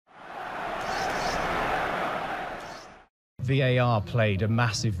VAR played a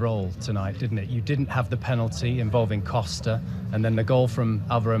massive role tonight, didn't it? You didn't have the penalty involving Costa, and then the goal from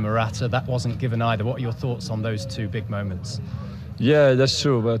Alvaro Morata, that wasn't given either. What are your thoughts on those two big moments? Yeah, that's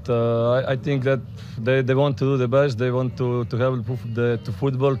true, but I think that they want to do the best. They want to have the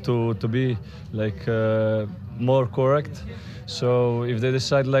football to be like more correct. So if they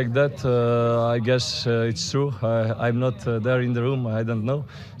decide like that, I guess it's true. I'm not there in the room. I don't know.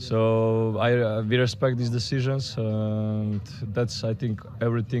 So we respect these decisions. And that's, I think,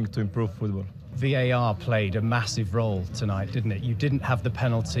 everything to improve football. VAR played a massive role tonight, didn't it? You didn't have the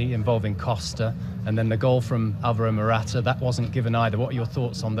penalty involving Costa, and then the goal from Alvaro Morata, that wasn't given either. What are your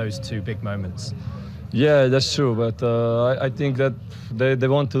thoughts on those two big moments? Yeah, that's true, but I think that they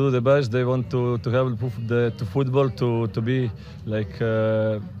want to do the best. They want to have the football to be like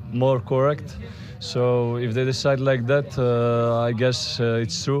more correct. So if they decide like that, I guess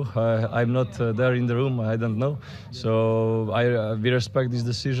it's true. I'm not there in the room. I don't know. So we respect these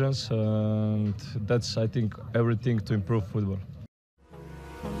decisions, and that's, I think, everything to improve football.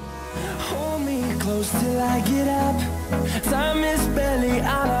 Hold me close till I get up. Time is barely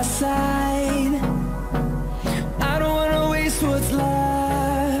on our side. What's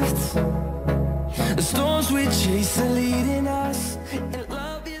left? The storms we chase